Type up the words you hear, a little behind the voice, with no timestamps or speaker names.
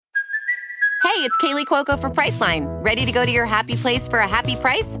Hey, it's Kaylee Cuoco for Priceline. Ready to go to your happy place for a happy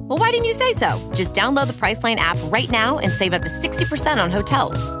price? Well, why didn't you say so? Just download the Priceline app right now and save up to 60% on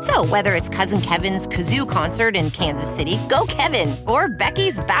hotels. So whether it's Cousin Kevin's Kazoo Concert in Kansas City, go Kevin, or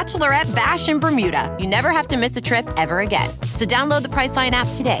Becky's Bachelorette Bash in Bermuda, you never have to miss a trip ever again. So download the Priceline app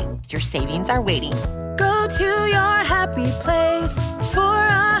today. Your savings are waiting. Go to your happy place for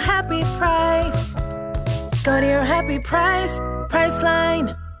a happy price. Go to your happy price,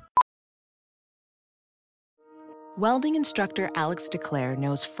 Priceline. Welding instructor Alex DeClaire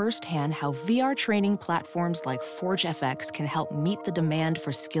knows firsthand how VR training platforms like ForgeFX can help meet the demand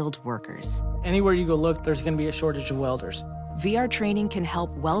for skilled workers. Anywhere you go look, there's going to be a shortage of welders. VR training can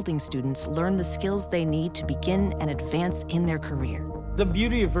help welding students learn the skills they need to begin and advance in their career. The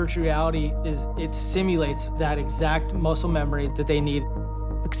beauty of virtual reality is it simulates that exact muscle memory that they need.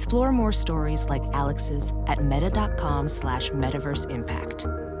 Explore more stories like Alex's at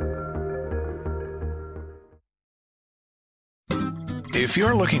meta.com/metaverseimpact. If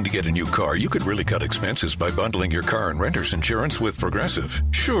you're looking to get a new car, you could really cut expenses by bundling your car and renter's insurance with Progressive.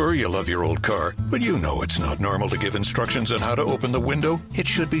 Sure, you love your old car, but you know it's not normal to give instructions on how to open the window. It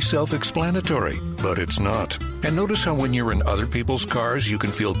should be self-explanatory, but it's not. And notice how when you're in other people's cars, you can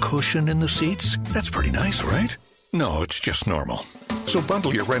feel cushion in the seats? That's pretty nice, right? No, it's just normal. So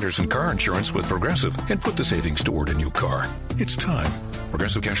bundle your renter's and car insurance with Progressive and put the savings toward a new car. It's time.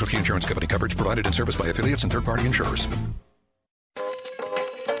 Progressive Casualty Insurance Company. Coverage provided and serviced by affiliates and third-party insurers.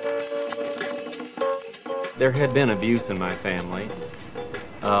 There had been abuse in my family,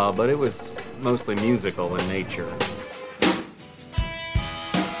 but it was mostly musical in nature.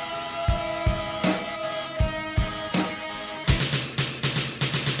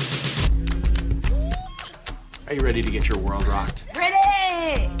 Are you ready to get your world rocked?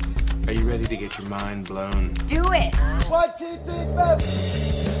 Ready! Are you ready to get your mind blown? Do it! 1, 2, 3, 4.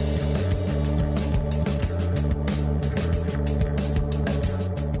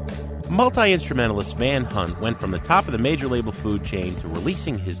 Multi-instrumentalist Van Hunt went from the top of the major label food chain to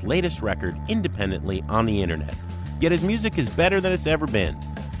releasing his latest record independently on the internet. Yet his music is better than it's ever been.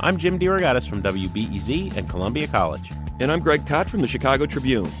 I'm Jim DeRogatis from WBEZ and Columbia College. And I'm Greg Kot from the Chicago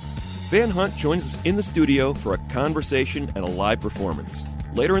Tribune. Van Hunt joins us in the studio for a conversation and a live performance.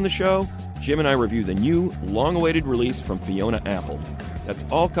 Later in the show, Jim and I review the new, long-awaited release from Fiona Apple. That's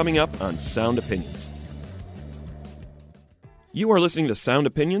all coming up on Sound Opinions. You are listening to Sound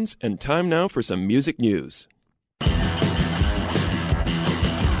Opinions, and time now for some music news.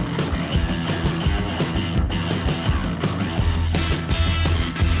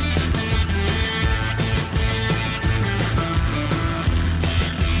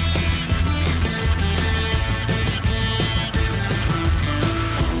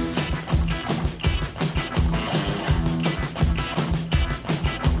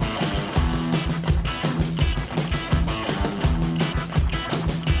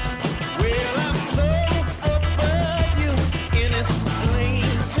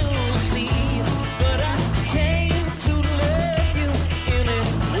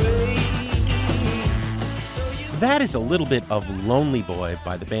 That is a little bit of Lonely Boy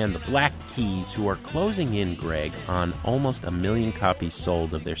by the band The Black Keys, who are closing in, Greg, on almost 1 million copies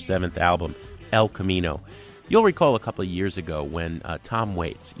sold of their 7th album, El Camino. You'll recall a couple of years ago when Tom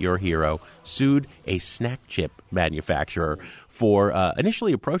Waits, your hero, sued a snack chip manufacturer for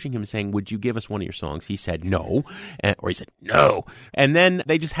initially approaching him and saying, would you give us one of your songs? He said no, or he said no. And then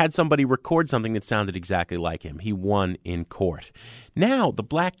they just had somebody record something that sounded exactly like him. He won in court. Now the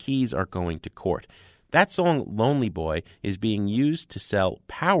Black Keys are going to court. That song, Lonely Boy, is being used to sell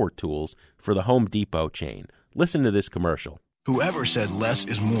power tools for the Home Depot chain. Listen to this commercial. Whoever said less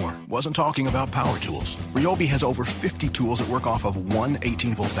is more wasn't talking about power tools. Ryobi has over 50 tools that work off of one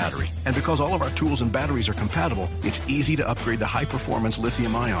 18-volt battery. And because all of our tools and batteries are compatible, it's easy to upgrade to high-performance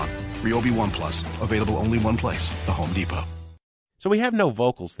lithium-ion. Ryobi One Plus, available only one place, the Home Depot. So we have no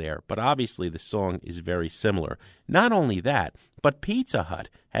vocals there, but obviously the song is very similar. Not only that, but Pizza Hut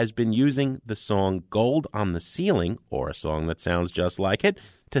has been using the song Gold on the Ceiling, or a song that sounds just like it,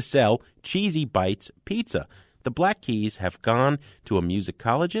 to sell Cheesy Bites pizza. The Black Keys have gone to a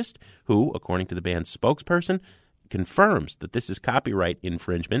musicologist who, according to the band's spokesperson, confirms that this is copyright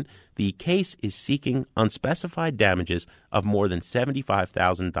infringement. The case is seeking unspecified damages of more than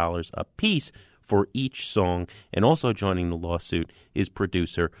 $75,000 apiece for each song, and also joining the lawsuit is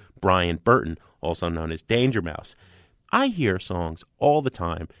producer Brian Burton, also known as Danger Mouse. I hear songs all the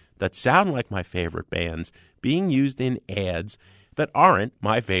time that sound like my favorite bands being used in ads that aren't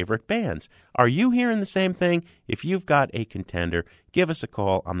my favorite bands. Are you hearing the same thing? If you've got a contender, give us a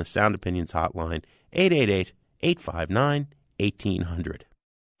call on the Sound Opinions hotline, 888-859-1800.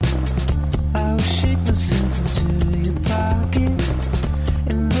 drop a cent into your pocket,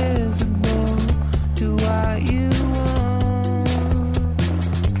 invisible. Do what you want.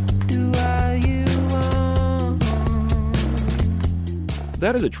 Do what you want.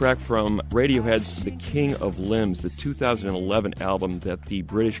 That is a track from Radiohead's The King of Limbs, the 2011 album that the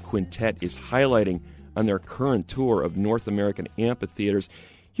British quintet is highlighting on their current tour of North American amphitheaters.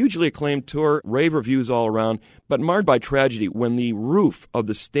 Hugely acclaimed tour, rave reviews all around, but marred by tragedy when the roof of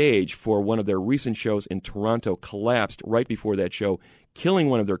the stage for one of their recent shows in Toronto collapsed right before that show, killing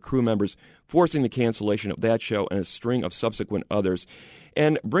one of their crew members, forcing the cancellation of that show and a string of subsequent others,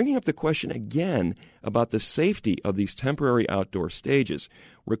 and bringing up the question again about the safety of these temporary outdoor stages.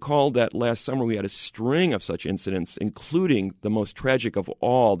 Recall that last summer we had a string of such incidents, including the most tragic of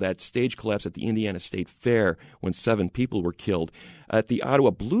all, that stage collapse at the Indiana State Fair when 7 people were killed. At the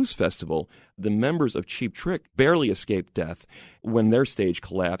Ottawa Blues Festival, the members of Cheap Trick barely escaped death when their stage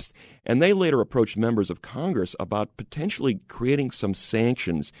collapsed, and they later approached members of Congress about potentially creating some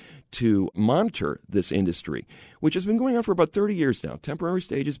sanctions to monitor this industry, which has been going on for about 30 years now. Temporary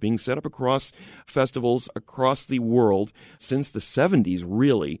stages being set up across festivals across the world since the 70s,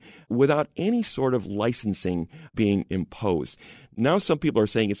 really, without any sort of licensing being imposed. Now some people are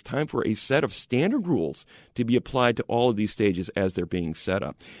saying it's time for a set of standard rules to be applied to all of these stages as they're being set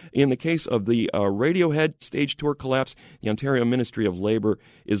up. In the case of the Radiohead stage tour collapse, the Ontario Ministry of Labour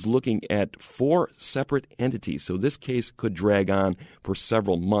is looking at 4 separate entities, so this case could drag on for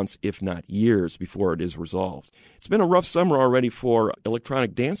several months, if not years, before it is resolved. It's been a rough summer already for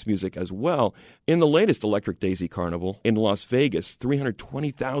electronic dance music as well. In the latest Electric Daisy Carnival in Las Vegas,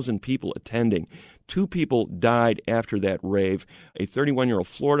 320,000 people attending. 2 people died after that rave. A 31-year-old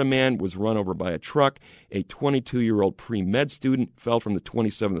Florida man was run over by a truck. A 22-year-old pre-med student fell from the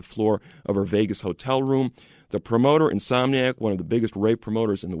 27th floor of her Vegas hotel room. The promoter, Insomniac, one of the biggest rave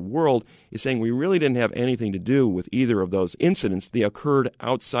promoters in the world, is saying we really didn't have anything to do with either of those incidents. They occurred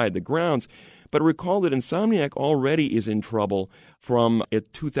outside the grounds. But recall that Insomniac already is in trouble from a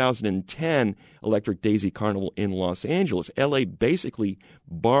 2010 Electric Daisy Carnival in Los Angeles. L.A. basically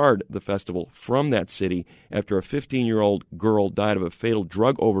barred the festival from that city after a 15-year-old girl died of a fatal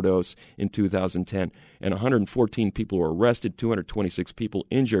drug overdose in 2010, and 114 people were arrested, 226 people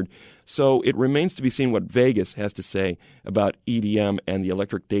injured. So it remains to be seen what Vegas has to say about EDM and the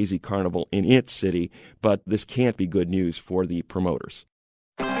Electric Daisy Carnival in its city, but this can't be good news for the promoters.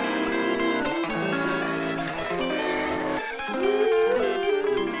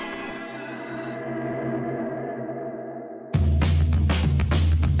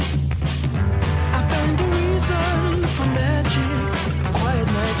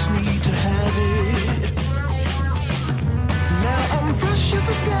 As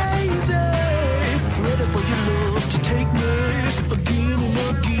a daisy, ready for your love to take me again and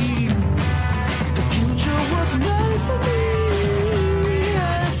again. The future was made for me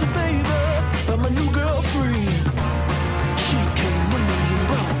as a favor by my new girlfriend. She came with me and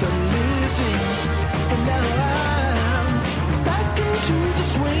brought the living, and now I'm back into the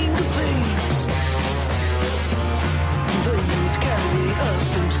swing of things. The youth carry a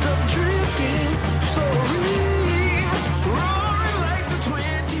sense of drifting story.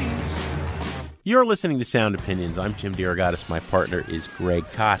 You're listening to Sound Opinions. I'm Jim DeRogatis. My partner is Greg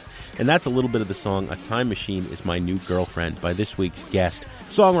Kot. And that's a little bit of the song A Time Machine Is My New Girlfriend by this week's guest,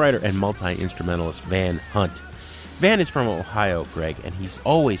 songwriter and multi-instrumentalist Van Hunt. Van is from Ohio, Greg, and he's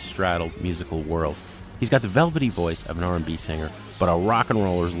always straddled musical worlds. He's got the velvety voice of an R&B singer, but a rock and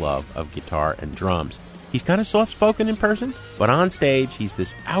roller's love of guitar and drums. He's kind of soft-spoken in person, but on stage he's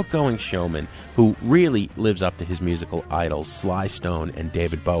this outgoing showman who really lives up to his musical idols Sly Stone and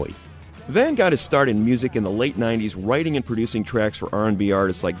David Bowie. Van got his start in music in the late 90s, writing and producing tracks for R&B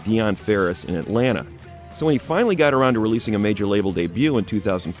artists like Dionne Farris in Atlanta. So when he finally got around to releasing a major label debut in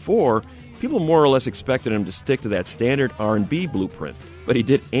 2004, people more or less expected him to stick to that standard R&B blueprint. But he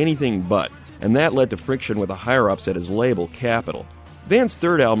did anything but, and that led to friction with the higher-ups at his label, Capitol. Van's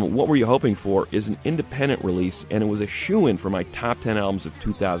third album, What Were You Hoping For?, is an independent release, and it was a shoo-in for my top 10 albums of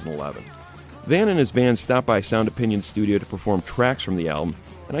 2011. Van and his band stopped by Sound Opinions studio to perform tracks from the album,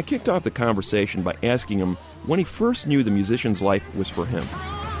 and I kicked off the conversation by asking him when he first knew the musician's life was for him.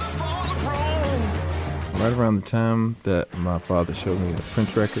 Right around the time that my father showed me the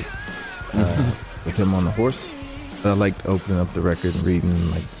Prince record with him on the horse, I liked opening up the record and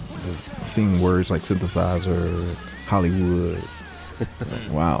reading, like, seeing words like synthesizer, Hollywood.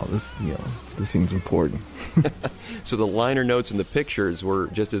 Wow, this seems important. So the liner notes and the pictures were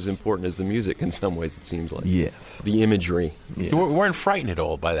just as important as the music in some ways, it seems like. Yes. The imagery. Yeah. You weren't frightened at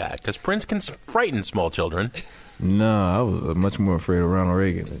all by that, because Prince can frighten small children. No, I was much more afraid of Ronald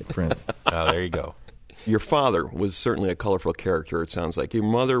Reagan than Prince. Oh, there you go. Your father was certainly a colorful character, it sounds like. Your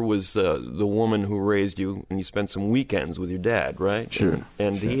mother was the woman who raised you, and you spent some weekends with your dad, right? Sure.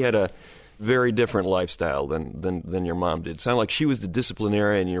 And sure. he had a very different lifestyle than your mom did. It sounded like she was the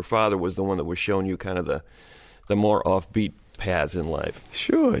disciplinarian, and your father was the one that was showing you kind of the more offbeat paths in life.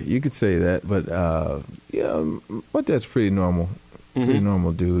 Sure, you could say that, but yeah, my dad's pretty normal. Pretty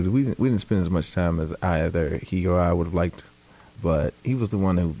normal dude. We didn't spend as much time as either he or I would have liked, but he was the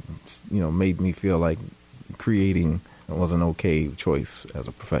one who, made me feel like creating was an okay choice as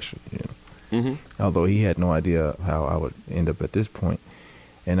a profession. Although he had no idea how I would end up at this point,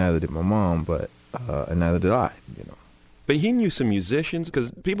 and neither did my mom, but and neither did I. But he knew some musicians,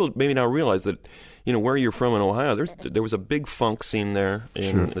 because people maybe not realize that, where you're from in Ohio, there was a big funk scene there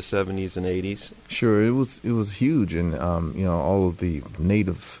in the 70s and 80s. Sure, it was huge, and all of the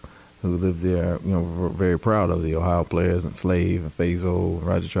natives who lived there, were very proud of the Ohio players and Slave and Fazo,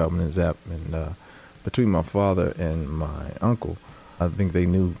 Roger Troutman and Zapp, and between my father and my uncle, I think they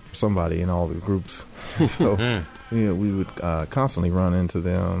knew somebody in all the groups. So we would constantly run into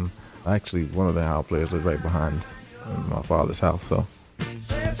them. Actually, one of the Ohio players lived right behind my father's house, so.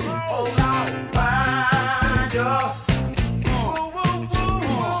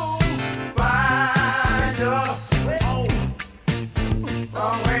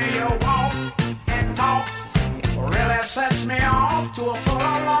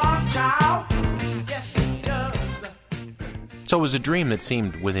 So it was a dream that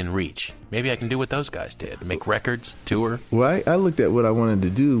seemed within reach. Maybe I can do what those guys did, make records, tour. Well, I looked at what I wanted to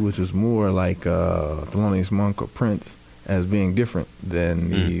do, which was more like Thelonious Monk or Prince, as being different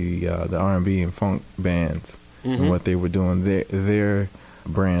than the R&B and funk bands and what they were doing. Their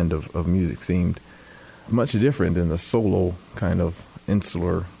brand of music seemed much different than the solo kind of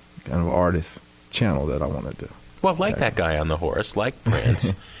insular kind of artist channel that I wanted to. Well, like that guy on the horse, like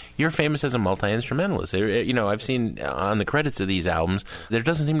Prince. You're famous as a multi-instrumentalist. I've seen on the credits of these albums, there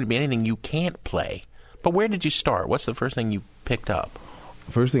doesn't seem to be anything you can't play. But where did you start? What's the first thing you picked up?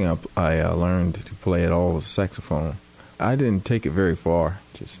 The first thing I learned to play at all was saxophone. I didn't take it very far,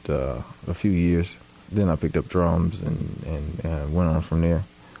 just a few years. Then I picked up drums and went on from there.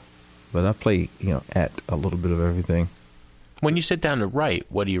 But I play, at a little bit of everything. When you sit down to write,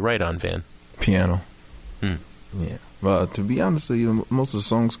 what do you write on, Van? Piano. Yeah. Well, to be honest with you, most of the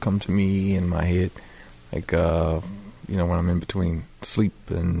songs come to me in my head, like, when I'm in between sleep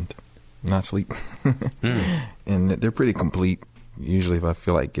and not sleep. And they're pretty complete. Usually if I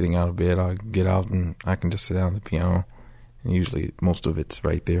feel like getting out of bed, I'll get out and I can just sit down at the piano. And usually most of it's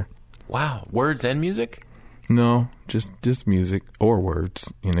right there. Wow. Words and music? No, just music or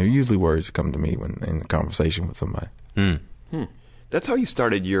words. Usually words come to me when in a conversation with somebody. That's how you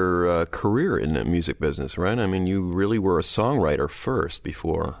started your career in the music business, right? I mean, you really were a songwriter first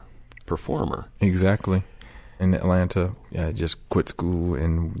before performer. Exactly. In Atlanta, I just quit school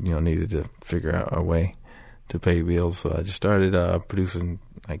and, needed to figure out a way to pay bills. So I just started producing,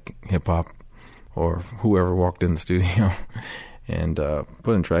 like, hip-hop or whoever walked in the studio and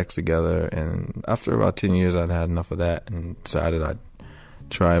putting tracks together. And after about 10 years, I'd had enough of that and decided I'd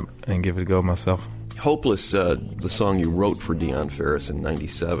try and give it a go myself. Hopeless, the song you wrote for Dionne Farris in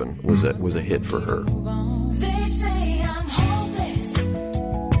 '97, was a hit for her. They say I'm hopeless.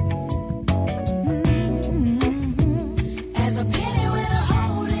 As a penny with a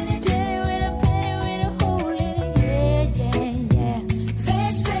hole in it, penny with a hole in it, yeah.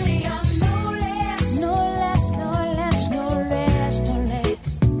 They say I'm no less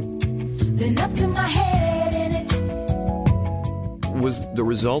than up to my head in it. Was the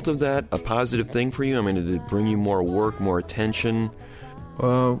result of that a positive thing for you? I mean, did it bring you more work, more attention?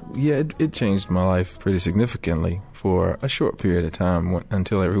 Yeah, it changed my life pretty significantly for a short period of time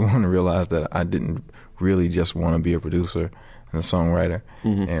until everyone realized that I didn't really just want to be a producer and a songwriter.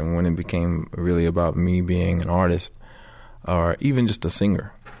 And when it became really about me being an artist or even just a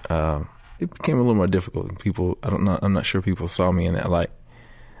singer, it became a little more difficult. I'm not sure people saw me in that light.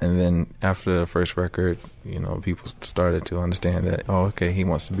 And then after the first record, people started to understand that, oh, okay, he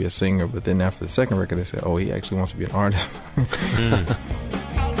wants to be a singer. But then after the second record, they said, oh, he actually wants to be an artist.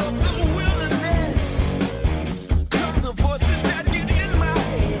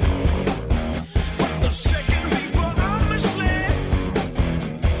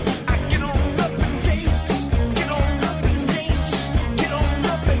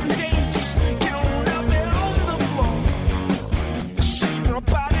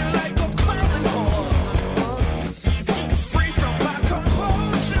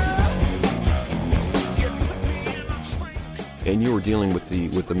 And you were dealing with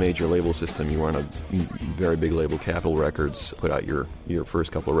the major label system. You were on a very big label, Capitol Records, put out your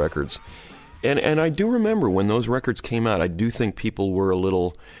first couple of records. And I do remember when those records came out, I do think people were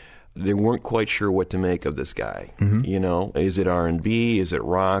they weren't quite sure what to make of this guy. Mm-hmm. You know, is it R&B? Is it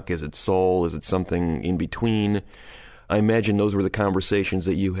rock? Is it soul? Is it something in between? I imagine those were the conversations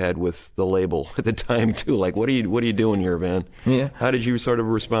that you had with the label at the time too. Like, what are you doing here, Van? Yeah. How did you sort of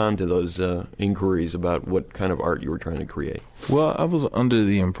respond to those inquiries about what kind of art you were trying to create? Well, I was under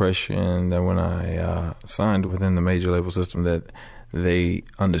the impression that when I signed within the major label system that they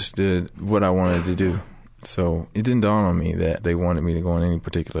understood what I wanted to do. So it didn't dawn on me that they wanted me to go in any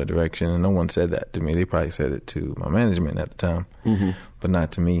particular direction, and no one said that to me. They probably said it to my management at the time, but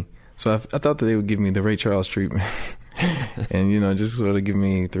not to me. So I thought that they would give me the Ray Charles treatment and, just sort of give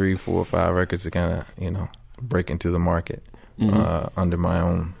me 3, 4, 5 records to kind of, break into the market under my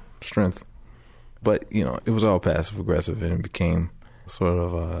own strength. But, it was all passive-aggressive, and it became sort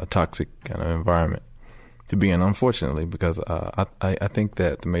of a toxic kind of environment to be in, unfortunately, because I think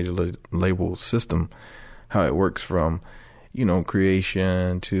that the major label system, how it works from,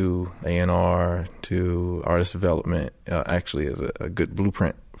 creation to A&R to artist development, actually is a good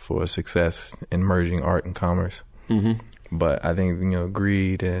blueprint for success in merging art and commerce. Mm-hmm. But I think,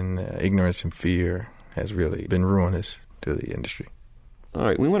 greed and ignorance and fear has really been ruinous to the industry. All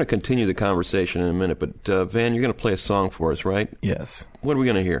right, we want to continue the conversation in a minute, but Van, you're going to play a song for us, right? Yes. What are we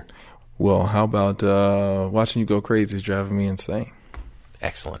going to hear? Well, how about Watching You Go Crazy is Driving Me Insane?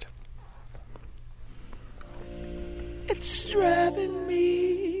 Excellent. It's driving me,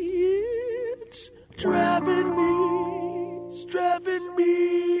 it's driving me, it's driving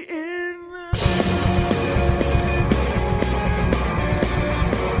me in.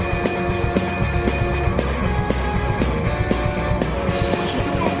 Watching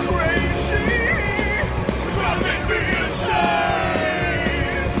you go crazy, driving me insane.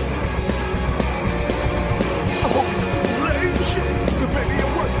 I hope you're lazy, but maybe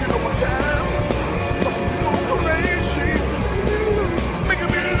you're working overtime. Watching you go crazy, making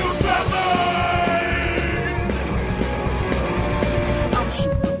me lose my mind. I'm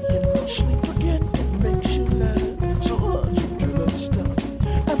sleeping in my sleep again. It makes you laugh so hard you cannot stop.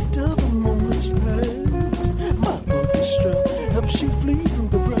 After the moment's passed, my orchestra helps you flee from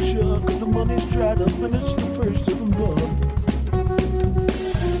the pressure, 'cause the money's dried up and it's the first of the month.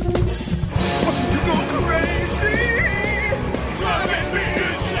 Watching you go crazy, driving me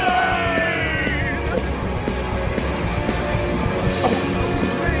insane. Oh,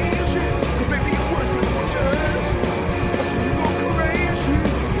 crazy, 'cause baby you're working overtime. Watching you go crazy,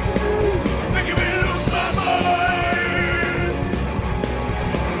 making me lose my mind.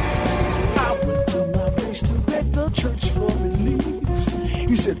 I went to my place to beg the church for relief.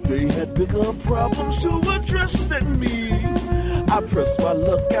 He said they had bigger problems to address than me. I pressed my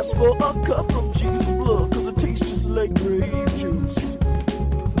luck, asked for a cup of Jesus blood, 'cause it tastes just like grape juice.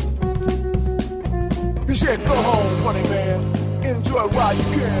 He said, go home, funny man, enjoy while you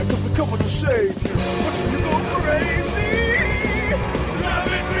can, 'cause we're coming to save you. Watching you go crazy,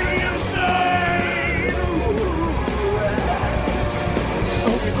 driving me insane. I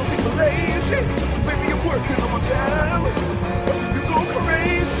hope you don't think you're lazy, maybe you're working overtime. Watching you go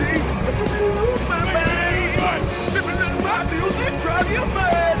crazy, making me lose my mind. Maybe let my music drive you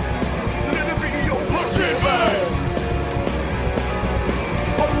mad. Let it be your punching bag.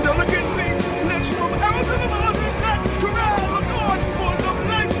 On delicate beats, let's move out to the mountains. Let's corral a garden full of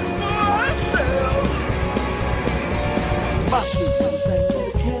life for ourselves. My sweet little thing in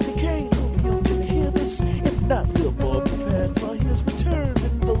a candy cane. Hope you can hear this. If not, we're more prepared for his return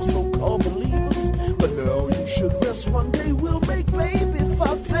than those so-called believers. But now you should rest. One day we'll make baby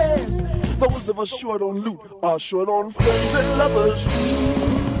foxes. Those of us short on loot are short on friends and lovers too.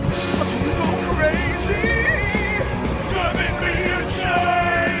 Watching you go crazy, driving me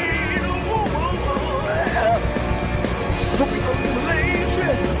insane. Hope you don't be lazy,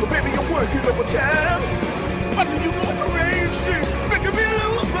 but baby you're working overtime. Watching you go crazy, making me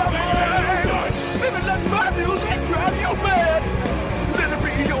lose my mind. Baby let my music drive you mad. Let it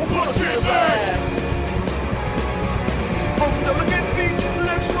be your punching bag. On delicate beach,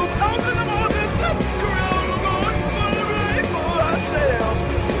 let's move out to the mountains. Let's corral a garden full of life for ourselves.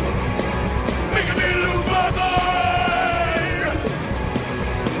 Making me lose my mind.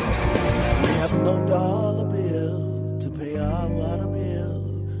 We have no dollar bill to pay our water bill,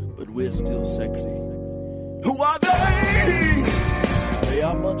 but we're still sexy. Who are they? They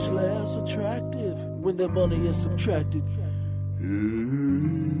are much less attractive when their money is subtracted.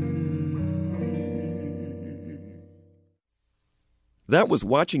 That was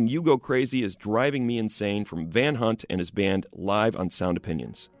Watching You Go Crazy is Driving Me Insane from Van Hunt and his band live on Sound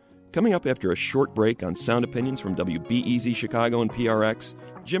Opinions. Coming up after a short break on Sound Opinions from WBEZ Chicago and PRX,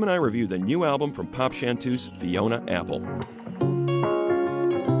 Jim and I review the new album from pop chanteuse Fiona Apple.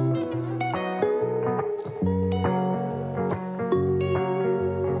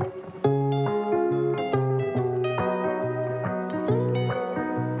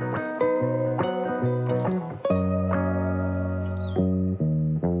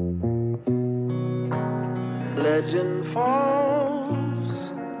 Legend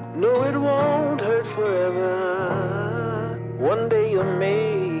falls, no it won't hurt forever. One day you'll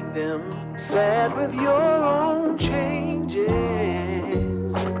make them sad with your own changes.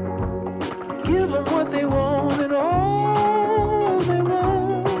 Give them what they want and all they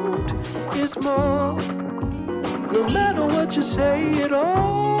want is more. No matter what you say, it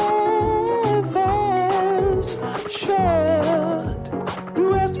all falls short.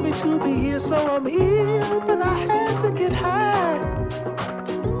 You asked me to be here, so I'm here, but I had to get high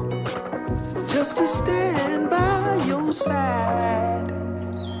just to stand by your side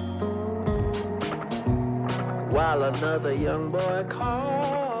while another young boy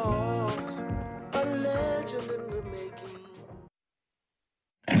calls a legend in the making.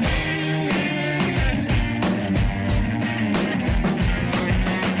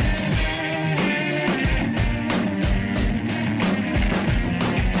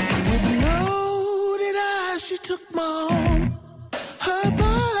 Took mom, her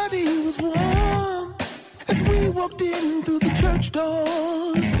body was warm as we walked in through the church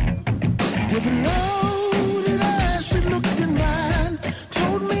doors. With loaded eyes, she looked in mine,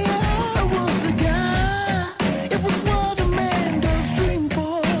 told me I was the guy. It was what a man does dream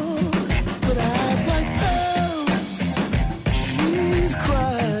for, but eyes like pearls. She's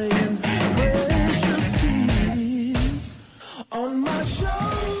crying precious tears on my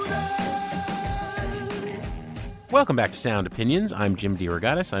shoulder. Welcome back to Sound Opinions. I'm Jim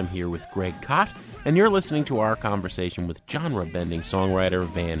DeRogatis. I'm here with Greg Kot, and you're listening to our conversation with genre-bending songwriter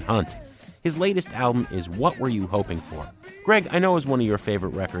Van Hunt. His latest album is What Were You Hoping For? Greg, I know it was one of your favorite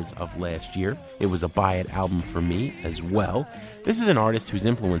records of last year. It was a buy-it album for me as well. This is an artist whose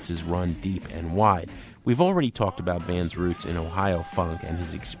influences run deep and wide. We've already talked about Van's roots in Ohio funk and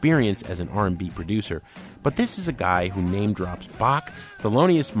his experience as an R&B producer, but this is a guy who name-drops Bach,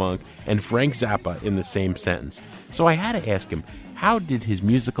 Thelonious Monk, and Frank Zappa in the same sentence. So I had to ask him, how did his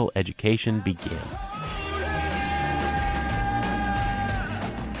musical education begin?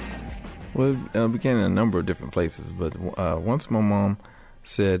 Well, it began in a number of different places, but once my mom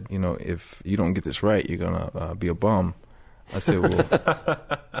said, if you don't get this right, you're going to be a bum. I said,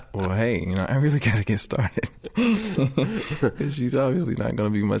 well, hey, I really got to get started. Because she's obviously not going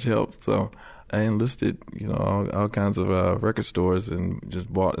to be much help. So I enlisted, all kinds of record stores and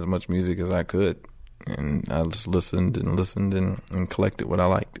just bought as much music as I could. And I just listened and collected what I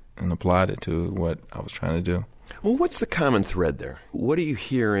liked and applied it to what I was trying to do. Well, what's the common thread there? What are you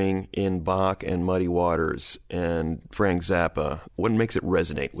hearing in Bach and Muddy Waters and Frank Zappa? What makes it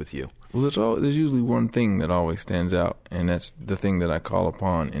resonate with you? Well, there's usually one thing that always stands out, and that's the thing that I call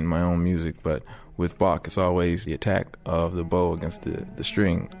upon in my own music. But with Bach, it's always the attack of the bow against the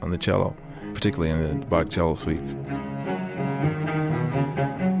string on the cello, particularly in the Bach cello suites.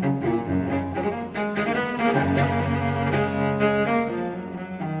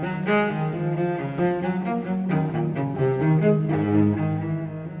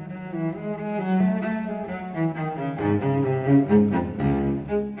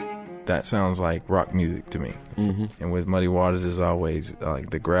 That sounds like rock music to me. Mm-hmm. And with Muddy Waters, is always like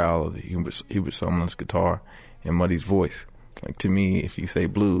the growl of the Hubert Sumlin's guitar and Muddy's voice. Like, to me, if you say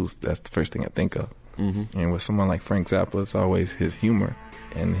blues, that's the first thing I think of. Mm-hmm. And with someone like Frank Zappa, it's always his humor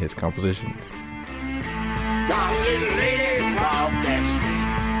and his compositions. Got a little lady walk that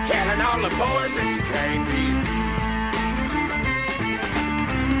street, telling all the boys that she can't read.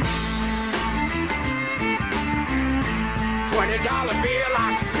 $20 bill I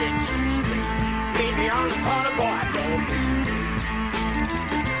can sit you straight. Meet me on the corner, boy, I don't need me.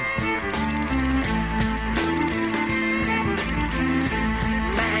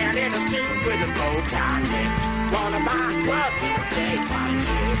 Man in a suit with a bow tie neck, wanna buy a club with a daytime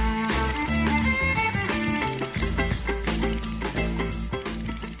chick.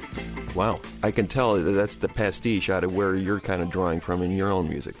 Wow. I can tell that that's the pastiche out of where you're kind of drawing from in your own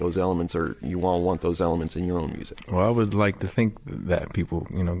music. Those elements you all want those elements in your own music. Well, I would like to think that people,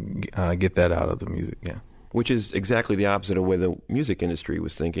 get that out of the music, yeah. Which is exactly the opposite of where the music industry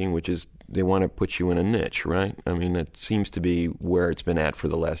was thinking, which is they want to put you in a niche, right? I mean, that seems to be where it's been at for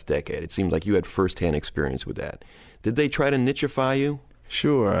the last decade. It seemed like you had firsthand experience with that. Did they try to nicheify you?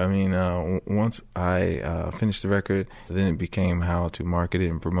 Sure. I mean, once I finished the record, then it became how to market it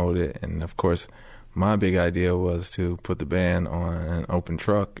and promote it. And, of course, my big idea was to put the band on an open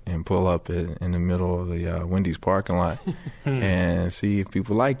truck and pull up in the middle of the Wendy's parking lot and see if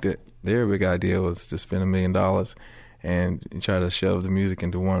people liked it. Their big idea was to spend $1 million and try to shove the music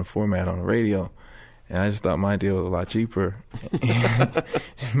into one format on the radio. And I just thought my deal was a lot cheaper.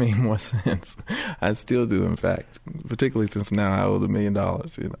 It made more sense. I still do, in fact, particularly since now I owe the $1 million.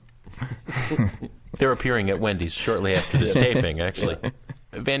 You know. They're appearing at Wendy's shortly after this taping, actually.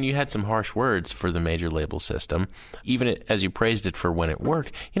 Van, you had some harsh words for the major label system, even as you praised it for when it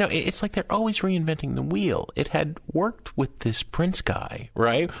worked. You know, it's like they're always reinventing the wheel. It had worked with this Prince guy,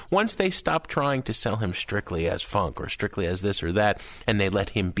 right? Once they stopped trying to sell him strictly as funk or strictly as this or that, and they let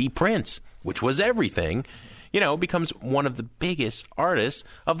him be Prince, which was everything, you know, becomes one of the biggest artists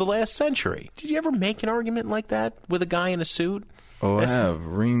of the last century. Did you ever make an argument like that with a guy in a suit? Oh, I have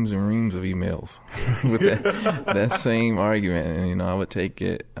reams and reams of emails with that same argument. And, you know, I would take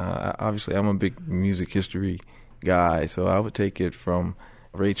it, obviously I'm a big music history guy, so I would take it from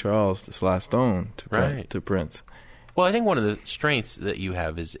Ray Charles to Sly Stone to Prince. Well, I think one of the strengths that you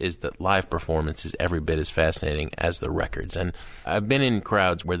have is that live performance is every bit as fascinating as the records. And I've been in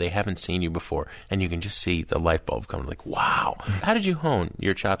crowds where they haven't seen you before, and you can just see the light bulb come, like, wow. How did you hone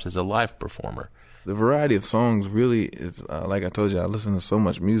your chops as a live performer? The variety of songs really is, like I told you, I listen to so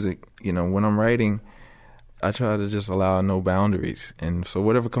much music. You know, when I'm writing, I try to just allow no boundaries. And so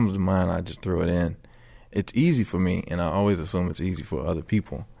whatever comes to mind, I just throw it in. It's easy for me, and I always assume it's easy for other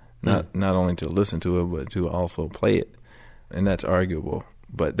people. Not only to listen to it, but to also play it. And that's arguable.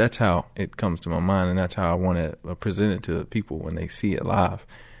 But that's how it comes to my mind, and that's how I want to present it to people when they see it live.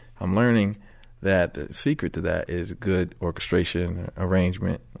 I'm learning that the secret to that is good orchestration,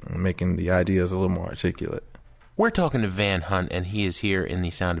 arrangement, making the ideas a little more articulate. We're talking to Van Hunt, and he is here in the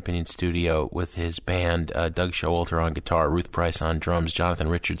Sound Opinion studio with his band, Doug Showalter on guitar, Ruth Price on drums, Jonathan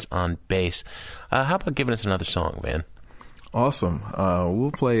Richards on bass. How about giving us another song, Van? Awesome.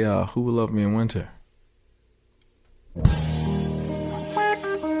 We'll play Who Will Love Me in Winter.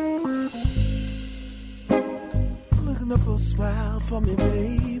 Looking up a smile for me,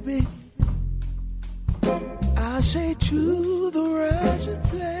 baby. I say to the rising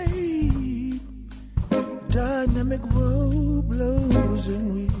flame, dynamic road blows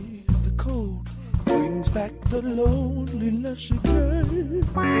in with the cold, brings back the loneliness again.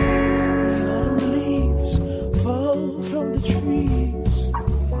 The autumn leaves fall from the trees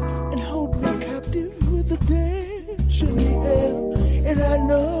and hold me captive with the dance in the air. And I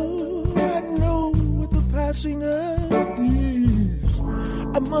know with the passing of years,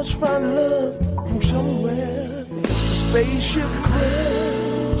 I must find love from somewhere. A spaceship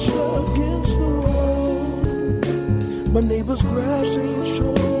crashed against the wall. My neighbor's grass ain't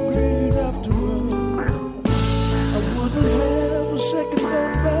so green after all. I wouldn't have a second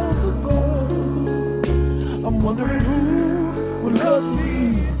thought about the fall. I'm wondering who will love me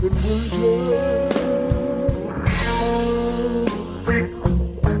in winter.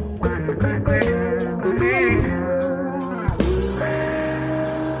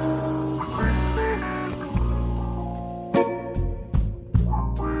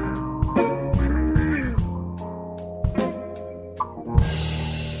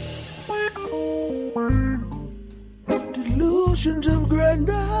 Delusions of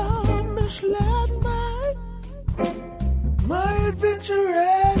grandeur misled my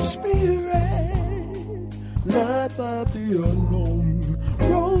adventurous spirit. Life of the unknown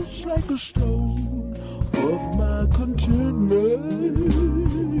rose like a stone of my contentment.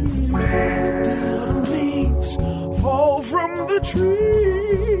 The autumn leaves fall from the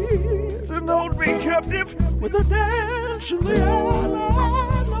trees and hold me captive with a dance in the air.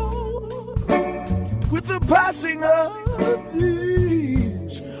 With the passing of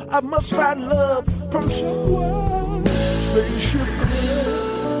these, I must find love from somewhere. Spaceship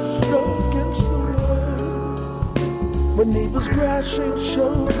crashed against the wall. My neighbor's grass ain't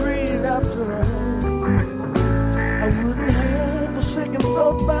so green after all. I wouldn't have a second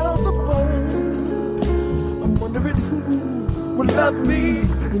thought about the fall. I'm wondering who will love me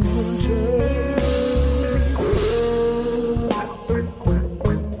in winter.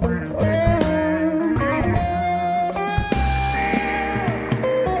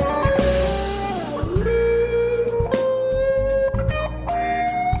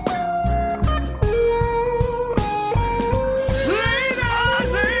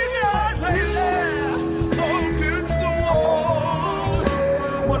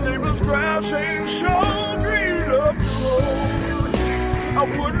 I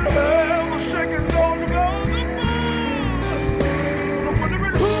wouldn't have a second thought about the fall.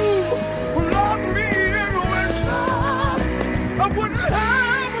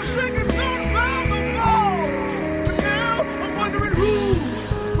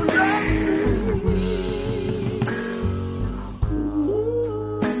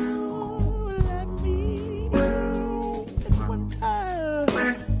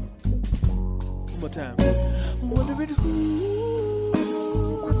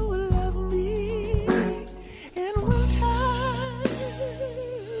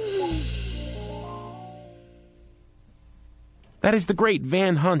 That is the great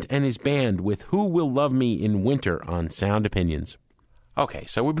Van Hunt and his band with Who Will Love Me in Winter on Sound Opinions. Okay,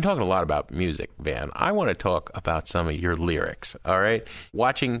 so we've been talking a lot about music, Van. I want to talk about some of your lyrics, all right?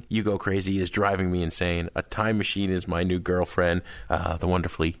 Watching You Go Crazy is driving me insane. A Time Machine is my new girlfriend. The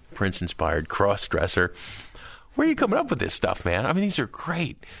wonderfully Prince-inspired Cross-Dresser. Where are you coming up with this stuff, man? I mean, these are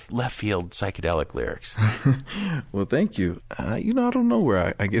great left-field psychedelic lyrics. Well, thank you. I don't know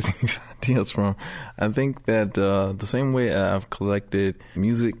where I get these ideas from. I think that the same way I've collected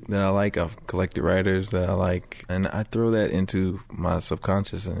music that I like, I've collected writers that I like, and I throw that into my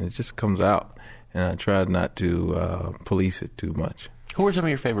subconscious, and it just comes out. And I try not to police it too much. Who are some of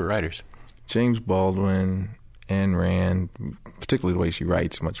your favorite writers? James Baldwin, Ayn Rand, particularly the way she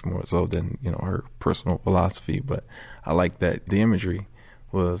writes, much more so than her personal philosophy. But I like that the imagery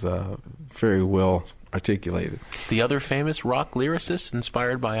was very well articulated. The other famous rock lyricist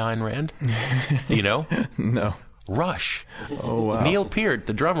inspired by Ayn Rand? Do you know? No. Rush. Oh, wow. Neil Peart,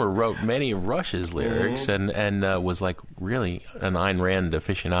 the drummer, wrote many of Rush's lyrics and was like really an Ayn Rand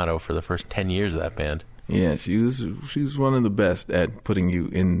aficionado for the first 10 years of that band. Yeah, she's one of the best at putting you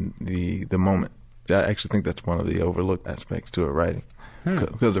in the moment. I actually think that's one of the overlooked aspects to her writing,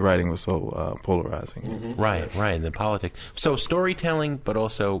 because the writing was so polarizing. Mm-hmm. Right, and the politics. So storytelling, but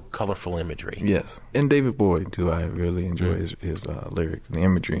also colorful imagery. Yes, and David Boyd, too. I really enjoy his lyrics, and the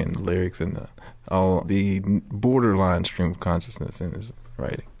imagery and the lyrics, and all the borderline stream of consciousness in his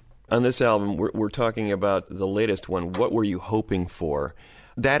writing. On this album, we're talking about the latest one, What Were You Hoping For?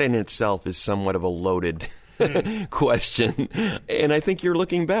 That in itself is somewhat of a loaded question. And I think you're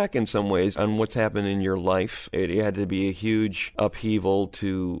looking back in some ways on what's happened in your life. It had to be a huge upheaval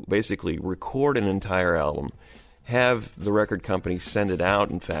to basically record an entire album, have the record company send it out,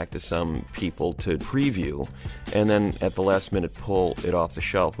 in fact, to some people to preview, and then at the last minute pull it off the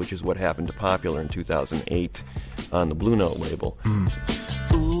shelf, which is what happened to Popular in 2008 on the Blue Note label.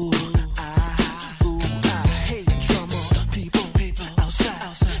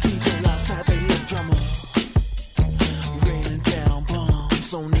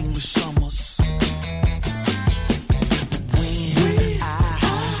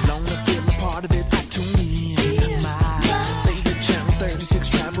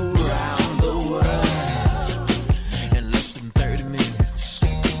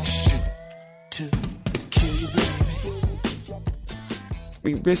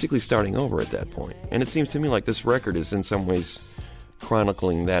 You're basically starting over at that point. And it seems to me like this record is in some ways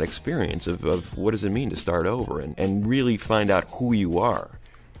chronicling that experience of what does it mean to start over and really find out who you are.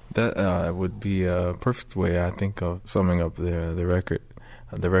 That would be a perfect way, I think, of summing up the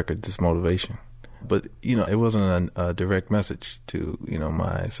record, This Motivation. But, it wasn't a direct message to,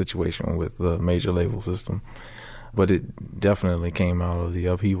 my situation with the major label system. But it definitely came out of the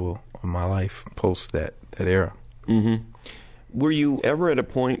upheaval of my life post that era. Mm-hmm. Were you ever at a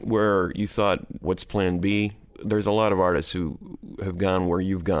point where you thought, what's plan B? There's a lot of artists who have gone where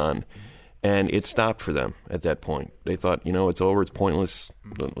you've gone, and it stopped for them at that point. They thought, it's over, it's pointless,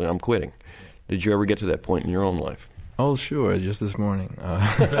 I'm quitting. Did you ever get to that point in your own life? Oh, sure, just this morning.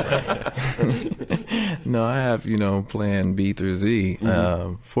 No, I have, plan B through Z.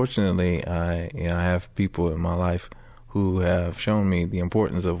 Mm-hmm. Fortunately, I have people in my life who have shown me the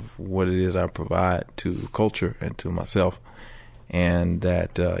importance of what it is I provide to culture and to myself. And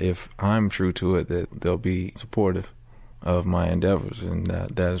that if I'm true to it, that they'll be supportive of my endeavors, and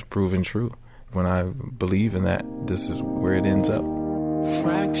that has proven true. When I believe in that, this is where it ends up.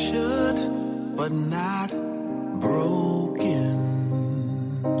 Fractured, but not broken.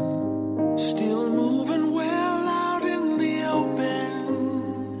 Still moving well out in the open.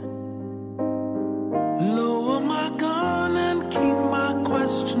 Lower my gun and keep my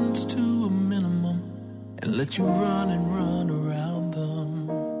questions to a minimum, and let you run and run around them.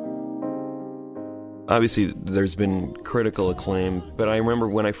 Obviously, there's been critical acclaim, but I remember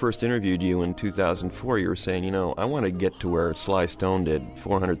when I first interviewed you in 2004, you were saying, I want to get to where Sly Stone did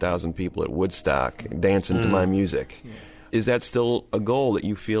 400,000 people at Woodstock dancing to my music. Yeah. Is that still a goal that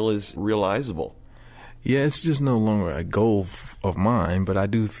you feel is realizable? Yeah, it's just no longer a goal of mine, but I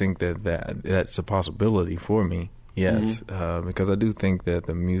do think that's a possibility for me, yes, because I do think that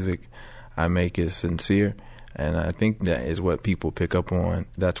the music I make is sincere. And I think that is what people pick up on.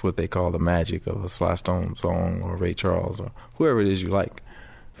 That's what they call the magic of a Sly Stone song or Ray Charles or whoever it is you like.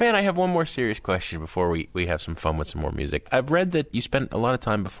 Van, I have one more serious question before we have some fun with some more music. I've read that you spent a lot of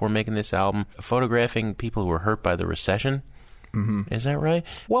time before making this album photographing people who were hurt by the recession. Mm-hmm. Is that right?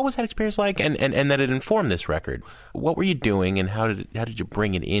 What was that experience like? And that it informed this record. What were you doing, and how did you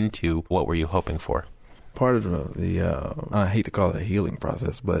bring it into What Were You Hoping For? part of the I hate to call it a healing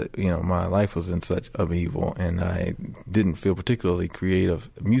process, but my life was in such upheaval, and I didn't feel particularly creative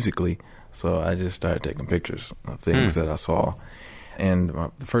musically, so I just started taking pictures of things that I saw. And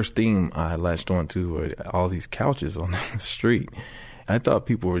the first theme I latched onto were all these couches on the street. I thought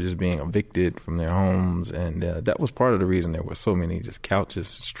people were just being evicted from their homes, and that was part of the reason there were so many just couches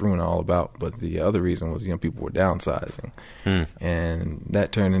strewn all about. But the other reason was, people were downsizing, and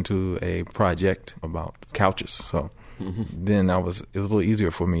that turned into a project about couches. So then it was a little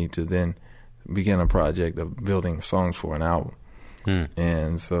easier for me to then begin a project of building songs for an album.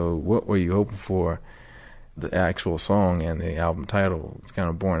 And so, What Were You Hoping For? The actual song and the album title is kind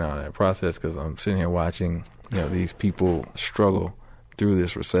of born out of that process, because I'm sitting here watching these people struggle through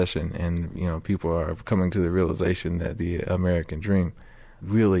this recession, and people are coming to the realization that the American dream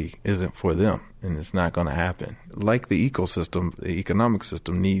really isn't for them, and it's not going to happen. Like the ecosystem, the economic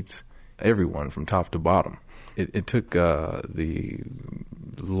system needs everyone from top to bottom. It took the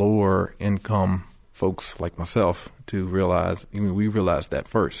lower income folks like myself to realize, we realized that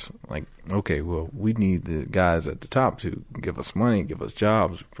first. Like, okay, well, we need the guys at the top to give us money, give us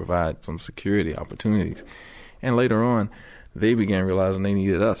jobs, provide some security opportunities. And later on, they began realizing they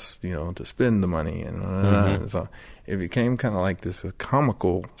needed us, to spend the money. And so it became kind of like this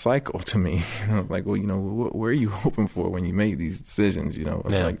comical cycle to me. Like, well, what are you hoping for when you make these decisions?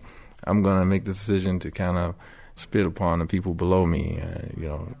 Like, I'm going to make the decision to kind of spit upon the people below me,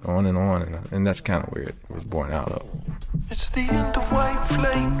 on. And that's kind of where it was born out of. It's the end of white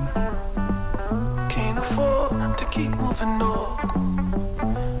flame. Can't afford to keep moving on.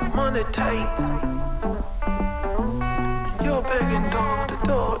 Money tight. You're begging door to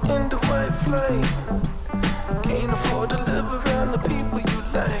door in the white flame. Can't afford to live around the people you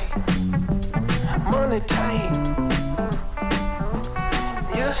like. Money tight.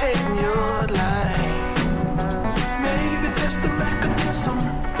 You're hating your life. Maybe that's the mechanism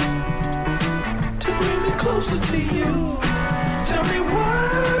to bring me closer to you. Tell me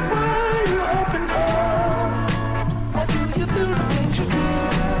why you hoping for? Why do you do the things you do?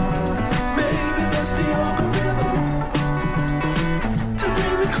 Maybe that's the algorithm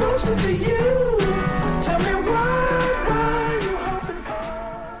closer to you. Tell me why you hoping for?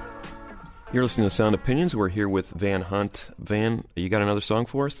 You're listening to Sound Opinions. We're here with Van Hunt. Van, you got another song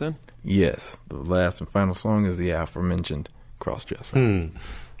for us then? Yes. The last and final song is the aforementioned Crossdresser.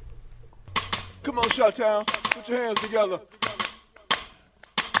 Come on, Shot-Town. Put your hands together.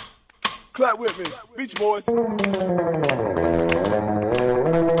 Clap with me. Beach Boys.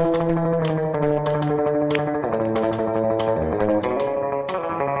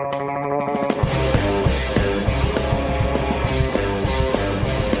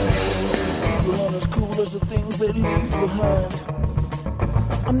 The things they leave behind.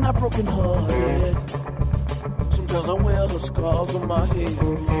 I'm not broken-hearted. Sometimes I wear the scars on my head.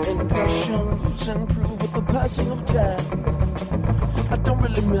 Impressions improve with the passing of time. I don't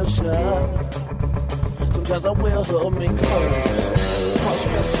really miss her. Sometimes I wear her mink furs.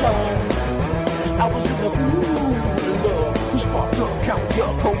 Cross-dresser. I was just a fool in love who sparked up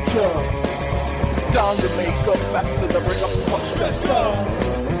counterculture. Down the makeup after the breakup. Cross-dresser.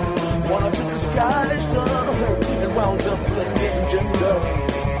 Wanted to disguise the hurt and wound up blending gender.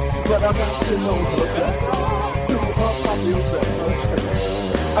 But I got to know her better through her problems and her skirts.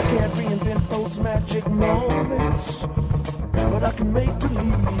 I can't reinvent those magic moments, but I can make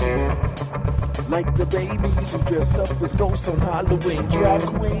believe. Like the babies who dress up as ghosts on Halloween. Drag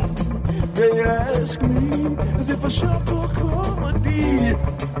queen, they ask me as if a shock or comedy.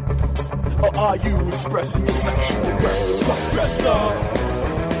 Or are you expressing your sexual preference? Cross-dresser.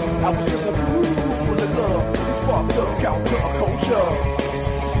 I was just a fool in love who sparked up counterculture.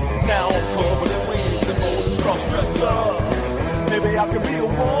 Now I'm covered in wings and moldings, cross-dresser. Maybe I can be a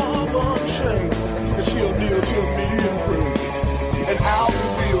woman shame, and she'll kneel to me and pray. And I'll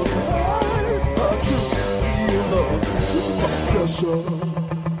reveal to her a true real love is a cross-dresser.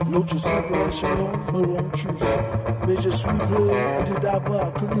 No just separation on her own truth. Mais je suis prêt à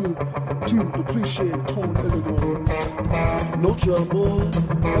d'avoir connu tout le cliché ton élégance. Notre amour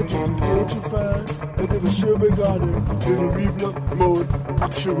est tout d'autre fin que de se regarder de l'horrible mode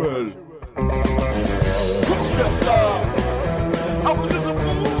actuel. Cross-dresser, I was just a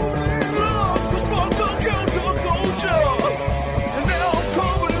fool in love with my counterculture. And now I'm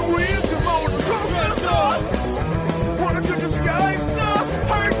covered in weeds and mold. Cross-dresser, wanted to disguise the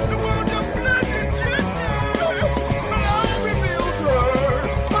hurt the world of blended gender. But I revealed her,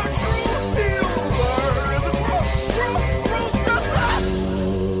 my true healer is a cross-dresser.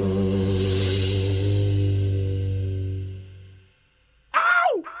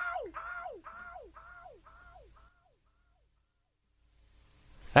 Ow!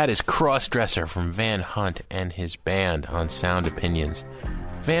 That is Crossdresser from Van Hunt and his band on Sound Opinions.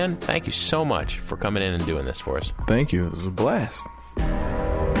 Van, thank you so much for coming in and doing this for us. Thank you. It was a blast.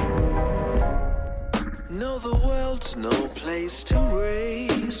 No, the world's no place to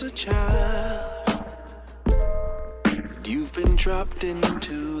raise a child. You've been dropped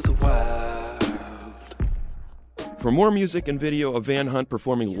into the wild. For more music and video of Van Hunt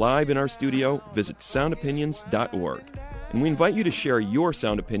performing live in our studio, visit soundopinions.org. And we invite you to share your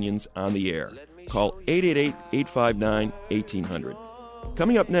sound opinions on the air. Call 888-859-1800.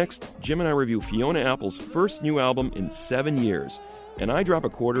 Coming up next, Jim and I review Fiona Apple's first new album in 7 years, and I drop a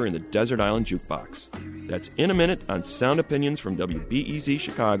quarter in the Desert Island Jukebox. That's in a minute on Sound Opinions from WBEZ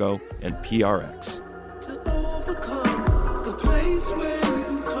Chicago and PRX. To overcome the place where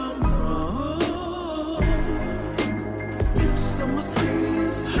you come from, it's a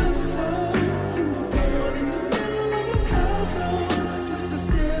mysterious hustle. You were born in the middle of a puzzle, just a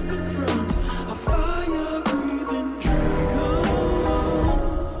step in front of fire-breathing dragons.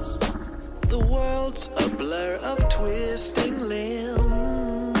 The world's a blur of twisting limbs.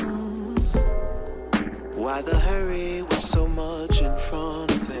 Why the hurry with so much in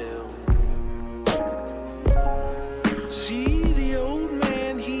front of them? See the old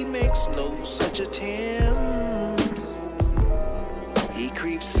man, he makes no such attempts. He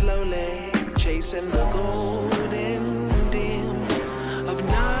creeps slowly, chasing the golden dim of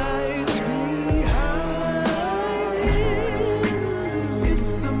nights behind him.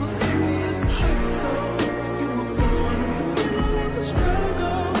 It's a mysterious hustle. You were born in the middle of a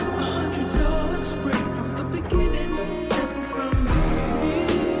struggle, 100 yards spread from the beginning and from the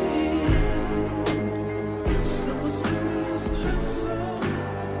end. It's a mysterious hustle.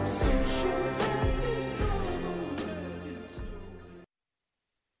 Social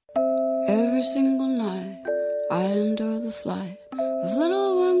Every single night I endure the flight of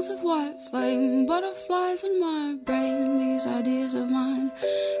little wings of white flame, butterflies in my brain. These ideas of mine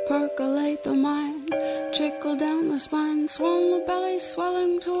percolate the mind, trickle down the spine, swirl the belly,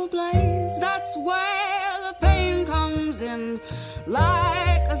 swelling to a blaze. That's where the pain comes in,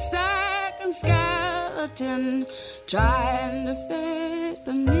 like a second skeleton trying to fit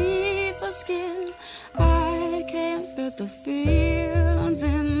beneath the skin. I can't fit the feelings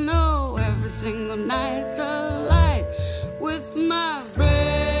in. No, every single night's a light with my breath.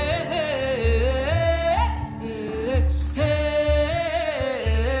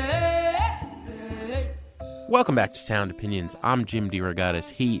 Welcome back to Sound Opinions. I'm Jim DeRogatis.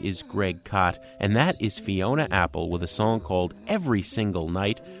 He is Greg Kot. And that is Fiona Apple with a song called Every Single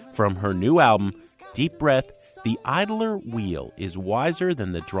Night from her new album, Deep Breath. The idler wheel is wiser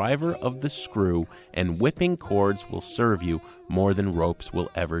than the driver of the screw, and whipping cords will serve you more than ropes will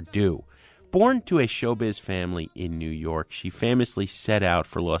ever do. Born to a showbiz family in New York, she famously set out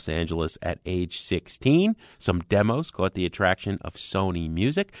for Los Angeles at age 16. Some demos caught the attraction of Sony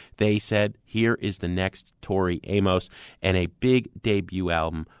Music. They said, here is the next Tori Amos, and a big debut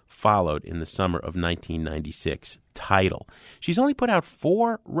album followed in the summer of 1996, Tidal. She's only put out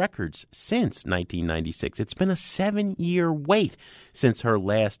 4 records since 1996. It's been a 7-year wait since her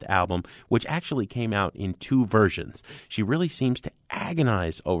last album, which actually came out in 2 versions. She really seems to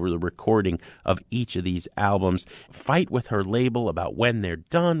agonize over the recording of each of these albums, fight with her label about when they're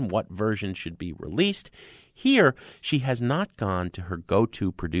done, what version should be released. Here, she has not gone to her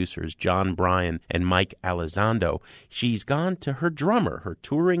go-to producers, John Bryan and Mike Elizondo. She's gone to her drummer, her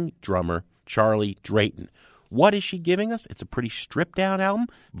touring drummer, Charlie Drayton. What is she giving us? It's a pretty stripped-down album,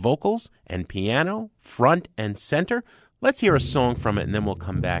 vocals and piano, front and center. Let's hear a song from it, and then we'll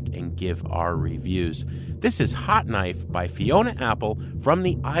come back and give our reviews. This is Hot Knife by Fiona Apple from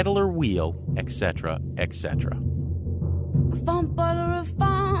the Idler Wheel, etc., etc. If I'm butter, if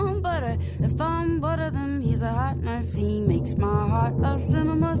I'm butter, then he's a hot knife. He makes my heart a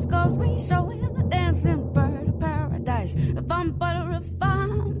cinema score. Sweet show in a dancing bird of paradise. If I'm butter, if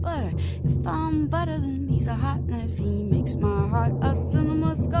I'm butter, then he's a hot knife. He makes my heart a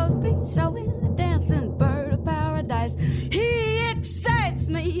cinema score. Sweet show in a dancing bird of paradise. He excites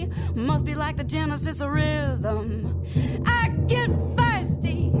me, must be like the Genesis of rhythm. I get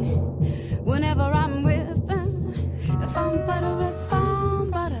feisty whenever I'm with him. If I'm butter,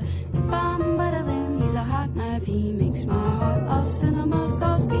 then he's a hot knife. He makes my heart a cinema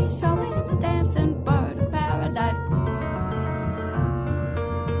score. Showing the dancing bird of paradise.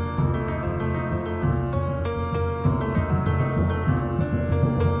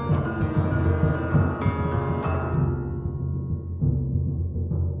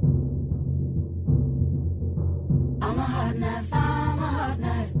 I'm a hot knife, I'm a hot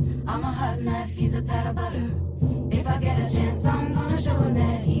knife, I'm a hot knife. He's a pat of butter. If I get a chance, I'm gonna show him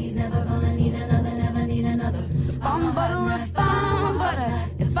that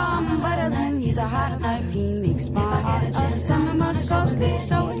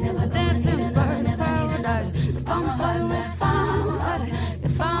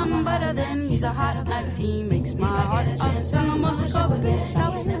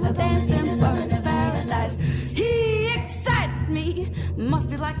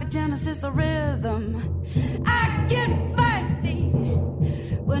like the genesis of rhythm. I get feisty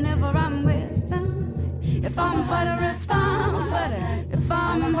whenever I'm with them. If I'm butter, if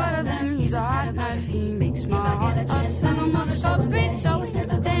I'm butter, then he's a hot knife. He makes my heart a cinema scope screen show,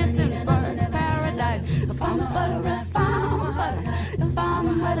 dancing bird paradise. If I'm butter, if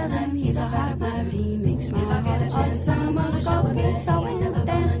I'm butter, then he's a hot knife. He makes my heart a cinema scope screen show,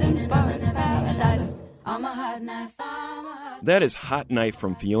 dancing bird paradise. I'm a hot knife. That is Hot Knife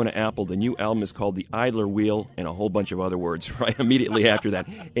from Fiona Apple. The new album is called The Idler Wheel, and a whole bunch of other words right immediately after that.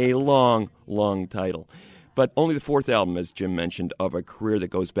 A long, long title. But only the fourth album, as Jim mentioned, of a career that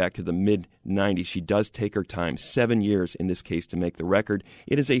goes back to the mid-'90s. She does take her time, 7 years in this case, to make the record.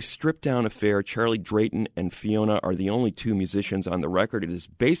 It is a stripped-down affair. Charlie Drayton and Fiona are the only two musicians on the record. It is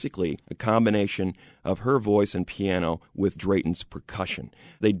basically a combination of her voice and piano with Drayton's percussion.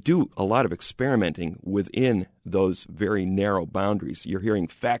 They do a lot of experimenting within those very narrow boundaries. You're hearing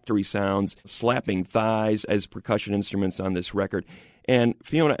factory sounds, slapping thighs as percussion instruments on this record. And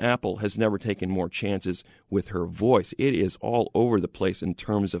Fiona Apple has never taken more chances with her voice. It is all over the place in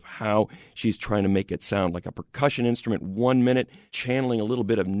terms of how she's trying to make it sound like a percussion instrument 1 minute, channeling a little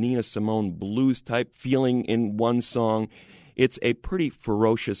bit of Nina Simone blues type feeling in one song. It's a pretty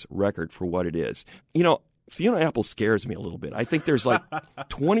ferocious record for what it is. You know, Fiona Apple scares me a little bit. I think there's like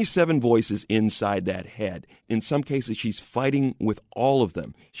 27 voices inside that head. In some cases, she's fighting with all of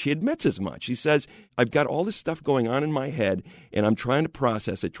them. She admits as much. She says, I've got all this stuff going on in my head, and I'm trying to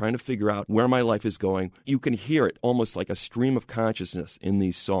process it, trying to figure out where my life is going. You can hear it almost like a stream of consciousness in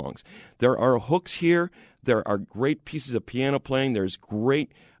these songs. There are hooks here. There are great pieces of piano playing. There's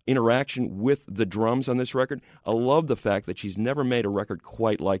great interaction with the drums on this record. I love the fact that she's never made a record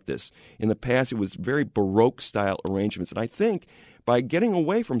quite like this. In the past, it was very Baroque-style arrangements, and I think by getting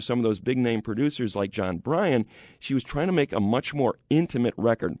away from some of those big-name producers like John Bryan, she was trying to make a much more intimate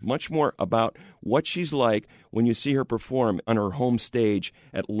record, much more about what she's like when you see her perform on her home stage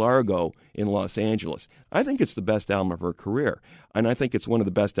at Largo in Los Angeles. I think it's the best album of her career, and I think it's one of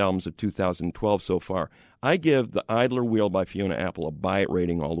the best albums of 2012 so far. I give The Idler Wheel by Fiona Apple a buy-it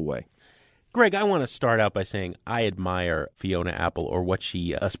rating all the way. Greg, I want to start out by saying I admire Fiona Apple, or what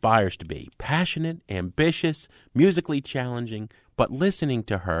she aspires to be. Passionate, ambitious, musically challenging, but listening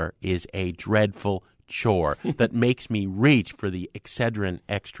to her is a dreadful chore that makes me reach for the Excedrin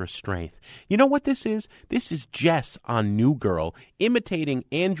extra strength. You know what this is? This is Jess on New Girl imitating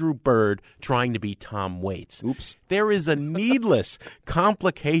Andrew Bird trying to be Tom Waits. Oops. There is a needless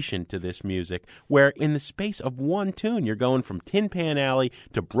complication to this music where in the space of one tune you're going from Tin Pan Alley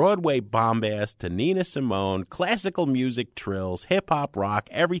to Broadway bombast to Nina Simone, classical music, trills, hip-hop, rock,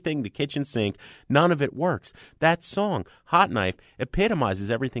 everything, the kitchen sink. None of it works. That song, Hot Knife,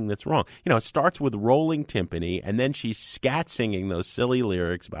 epitomizes everything that's wrong. You know, it starts with rolling timpani, and then she's scat singing those silly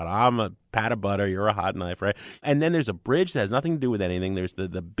lyrics about I'm a pat of butter, you're a hot knife, right? And then there's a bridge that has nothing to do with anything. There's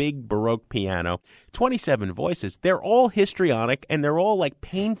the big Baroque piano. 27 voices. They're all histrionic, and they're all like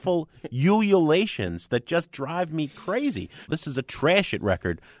painful ululations that just drive me crazy. This is a trash it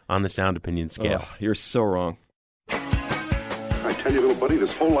record on the Sound Opinion scale. Oh, you're so wrong. I tell you, little buddy,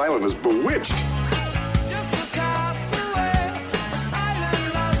 this whole island is bewitched.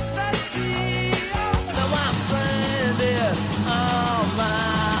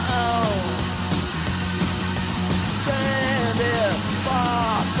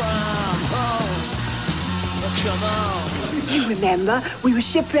 Come on. You remember, we were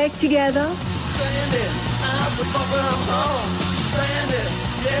shipwrecked together. Sandy, I'm so far from home. Sandy,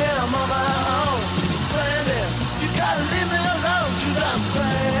 yeah, I'm on my own. Sandy, you gotta leave me alone, 'cause I'm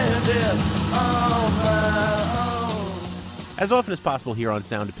stranded on my own. As often as possible here on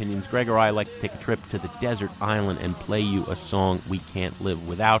Sound Opinions, Greg or I like to take a trip to the desert island and play you a song we can't live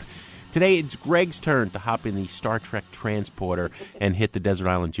without. Today, it's Greg's turn to hop in the Star Trek transporter and hit the desert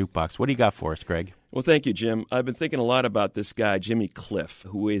island jukebox. What do you got for us, Greg? Well, thank you, Jim. I've been thinking a lot about this guy, Jimmy Cliff,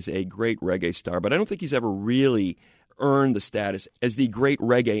 who is a great reggae star, but I don't think he's ever really earned the status as the great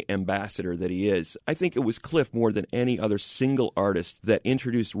reggae ambassador that he is. I think it was Cliff more than any other single artist that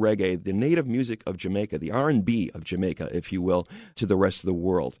introduced reggae, the native music of Jamaica, the R&B of Jamaica, if you will, to the rest of the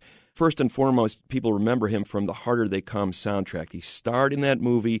world. First and foremost, people remember him from the Harder They Come soundtrack. He starred in that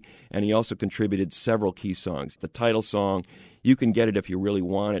movie, and he also contributed several key songs. The title song, You Can Get It If You Really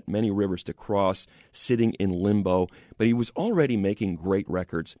Want It, Many Rivers to Cross, Sitting in Limbo. But he was already making great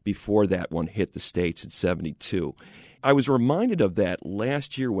records before that one hit the States in '72. I was reminded of that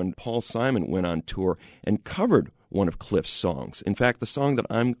last year when Paul Simon went on tour and covered one of Cliff's songs. In fact, the song that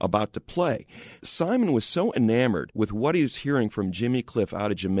I'm about to play, Simon was so enamored with what he was hearing from Jimmy Cliff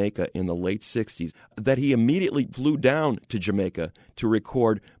out of Jamaica in the late 60s that he immediately flew down to Jamaica to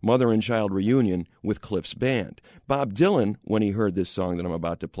record Mother and Child Reunion with Cliff's band. Bob Dylan, when he heard this song that I'm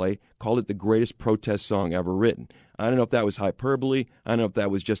about to play, called it the greatest protest song ever written. I don't know if that was hyperbole, I don't know if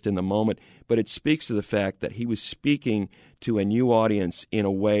that was just in the moment, but it speaks to the fact that he was speaking to a new audience in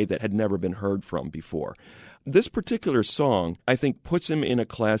a way that had never been heard from before. This particular song, I think, puts him in a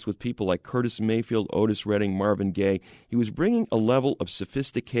class with people like Curtis Mayfield, Otis Redding, Marvin Gaye. He was bringing a level of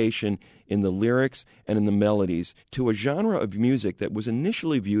sophistication in the lyrics and in the melodies to a genre of music that was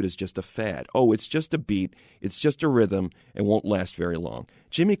initially viewed as just a fad. Oh, it's just a beat, it's just a rhythm, and won't last very long.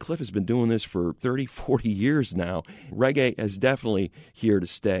 Jimmy Cliff has been doing this for 30, 40 years now. Reggae is definitely here to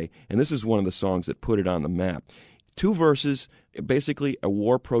stay, and this is one of the songs that put it on the map. 2 verses, basically a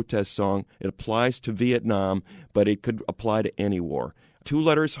war protest song. It applies to Vietnam, but it could apply to any war. 2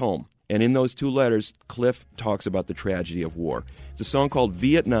 letters, home. And in those 2 letters, Cliff talks about the tragedy of war. It's a song called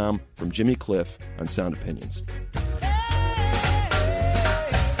Vietnam from Jimmy Cliff on Sound Opinions.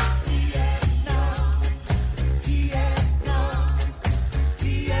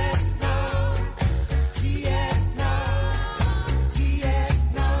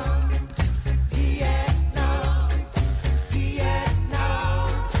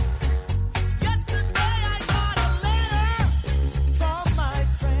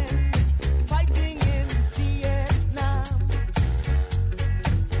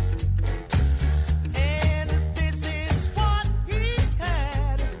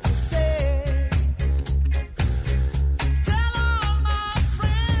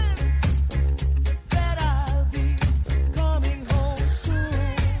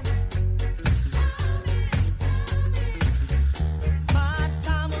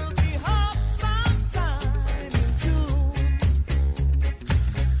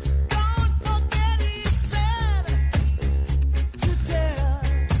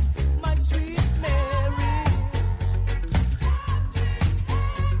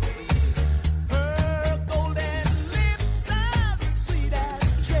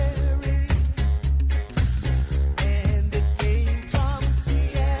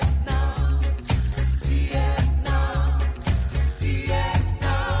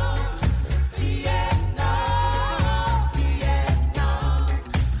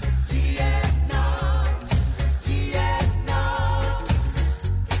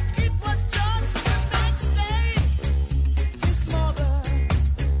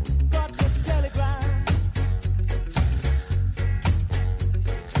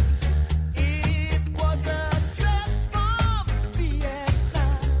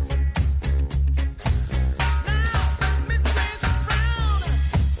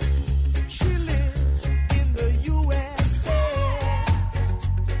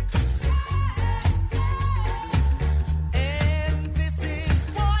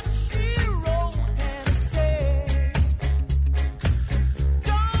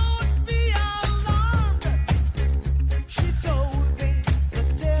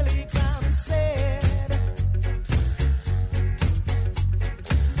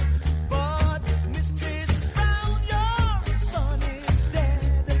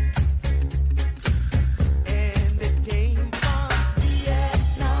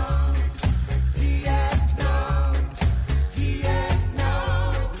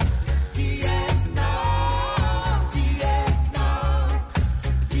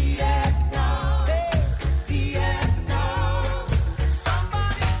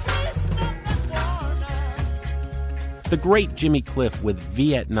 The great Jimmy Cliff with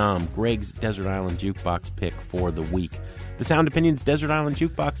Vietnam, Greg's Desert Island Jukebox pick for the week. The Sound Opinions Desert Island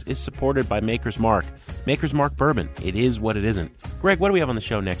Jukebox is supported by Maker's Mark. Maker's Mark Bourbon. It is what it isn't. Greg, what do we have on the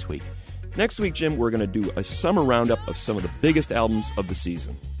show next week? Next week, Jim, we're going to do a summer roundup of some of the biggest albums of the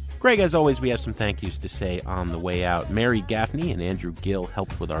season. Greg, as always, we have some thank yous to say on the way out. Mary Gaffney and Andrew Gill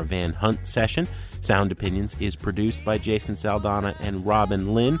helped with our Van Hunt session. Sound Opinions is produced by Jason Saldana and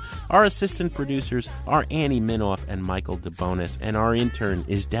Robin Lynn. Our assistant producers are Annie Minoff and Michael DeBonis, and our intern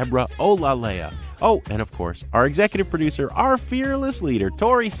is Deborah Olalea. Oh, and of course, our executive producer, our fearless leader,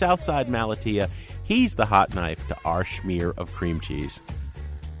 Tori Southside Malatia. He's the hot knife to our schmear of cream cheese.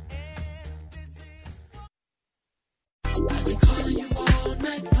 I've been calling you all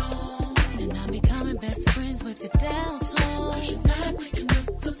night long, and I'm becoming best friends with your downtown. 'Cause you're not picking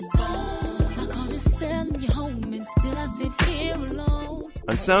up the phone. I called you selling you home, and still I sit here alone.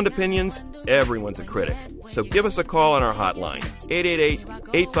 On Sound Opinions, everyone's a critic. So give us a call on our hotline,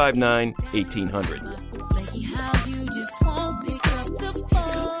 888-859-1800. Like how you just won't pick up the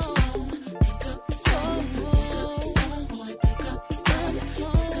phone. Pick up the phone.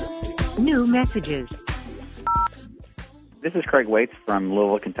 No messages. This is Craig Waits from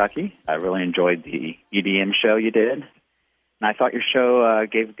Louisville, Kentucky. I really enjoyed the EDM show you did. And I thought your show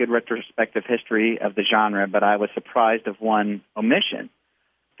gave a good retrospective history of the genre, but I was surprised of one omission.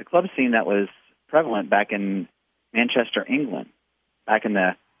 The club scene that was prevalent back in Manchester, England, back in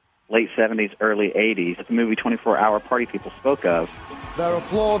the late 70s, early 80s, that the movie 24 Hour Party people spoke of. They're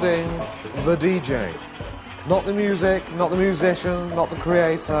applauding the DJ. Not the music, not the musician, not the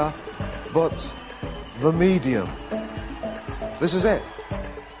creator, but the medium. This is it.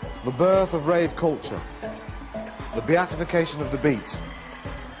 The birth of rave culture. The beatification of the beat.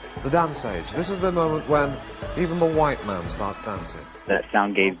 The dance age. This is the moment when even the white man starts dancing. That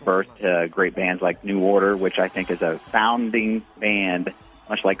sound gave birth to great bands like New Order, which I think is a founding band,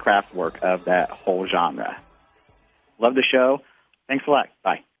 much like Kraftwerk, of that whole genre. Love the show. Thanks a lot.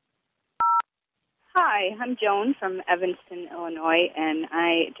 Bye. Hi, I'm Joan from Evanston, Illinois, and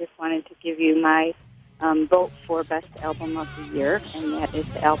I just wanted to give you my vote for Best Album of the Year, and that is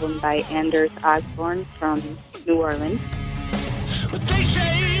the album by Anders Osborne from New Orleans. But they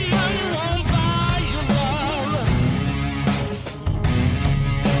say money won't buy you love.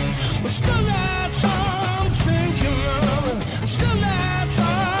 But still that's all I'm thinking of. Still that's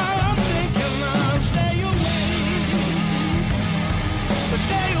all I'm thinking of. Stay away.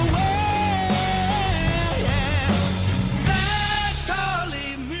 Stay away.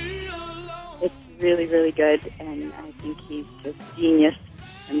 Really, really good, and I think he's just genius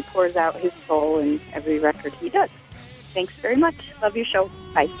and pours out his soul in every record he does. Thanks very much. Love your show.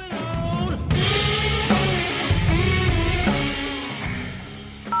 Bye.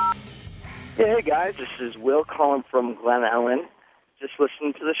 Hey guys, this is Will calling from Glen Ellen. Just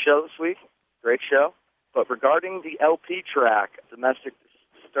listened to the show this week. Great show. But regarding the LP track, Domestic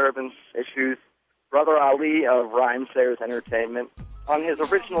Disturbance Issues, Brother Ali of Rhymesayers Entertainment, on his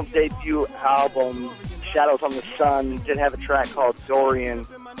original debut album, Shadows on the Sun, did have a track called Dorian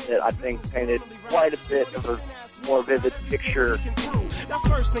that I think painted quite a bit of a more vivid picture. Now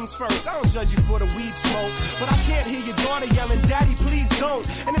first things first, I don't judge you for the weed smoke, but I can't hear your daughter yelling, Daddy, please don't.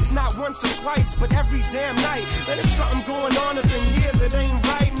 And it's not once or twice, but every damn night. And there's something going on up in here that ain't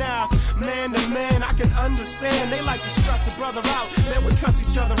right now. Man to man, I can understand. They like to stress a brother out, then we cuss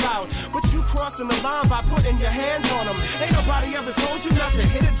each other out. But you crossing the line by putting your hands on them. Ain't nobody ever told you not to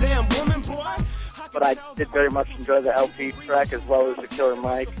hit a damn woman, boy. But I did very much enjoy the LP track as well as the Killer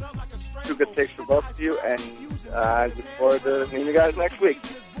Mike. Two good picks for both of you, and I look forward to meeting you guys next week.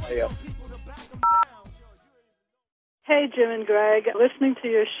 There you go. Hey, Jim and Greg. Listening to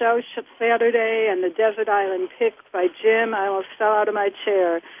your show Saturday and the Desert Island Pick by Jim, I almost fell out of my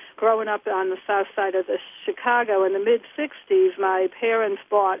chair. Growing up on the south side of Chicago in the mid-'60s, my parents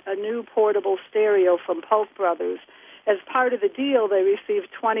bought a new portable stereo from Polk Brothers. As part of the deal, they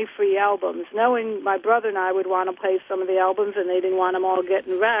received 20 free albums. Knowing my brother and I would want to play some of the albums and they didn't want them all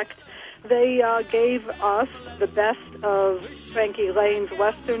getting wrecked, they gave us the best of Frankie Lane's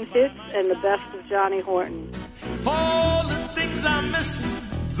Western hits and the best of Johnny Horton. All the things I'm missing,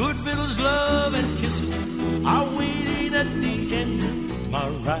 good vittles, love, and kissing, are waiting at the end of my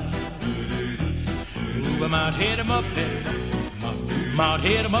ride. Move 'em out, hit 'em up, hit 'em up, move 'em out,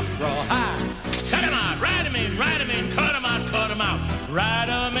 hit 'em up, raw high. Cut 'em out, ride 'em in, cut 'em out, ride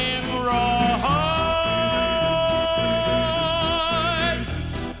 'em in, raw high.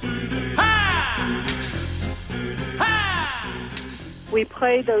 We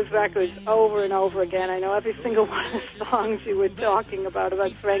played those records over and over again. I know every single one of the songs you were talking about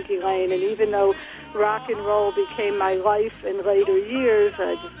Frankie Lane, and even though rock and roll became my life in later years,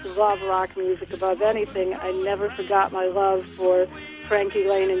 I just love rock music above anything, I never forgot my love for Frankie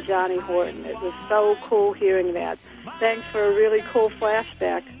Lane and Johnny Horton. It was so cool hearing that. Thanks for a really cool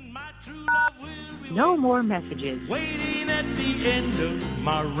flashback. No more messages. Waiting at the end of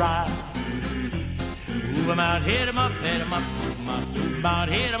my ride. Move 'em out, hit 'em up, hit 'em up, move 'em out,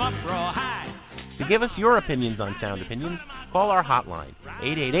 hit 'em up, raw high. To give us your opinions on Sound Opinions, call our hotline,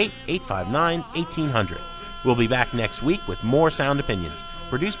 888-859-1800. We'll be back next week with more Sound Opinions,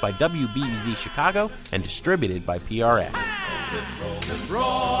 produced by WBEZ Chicago and distributed by PRX.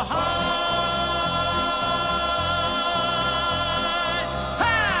 Raw high.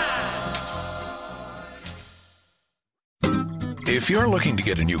 If you're looking to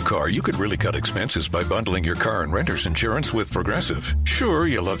get a new car, you could really cut expenses by bundling your car and renter's insurance with Progressive. Sure,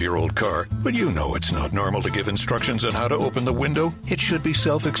 you love your old car, but you know it's not normal to give instructions on how to open the window. It should be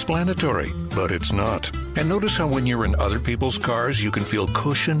self-explanatory, but it's not. And notice how when you're in other people's cars, you can feel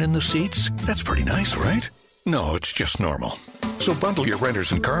cushion in the seats? That's pretty nice, right? No, it's just normal. So bundle your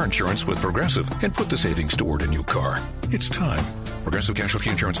renters and car insurance with Progressive and put the savings toward a new car. It's time. Progressive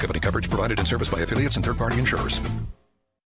Casualty Insurance Company. Coverage provided in service by affiliates and third-party insurers.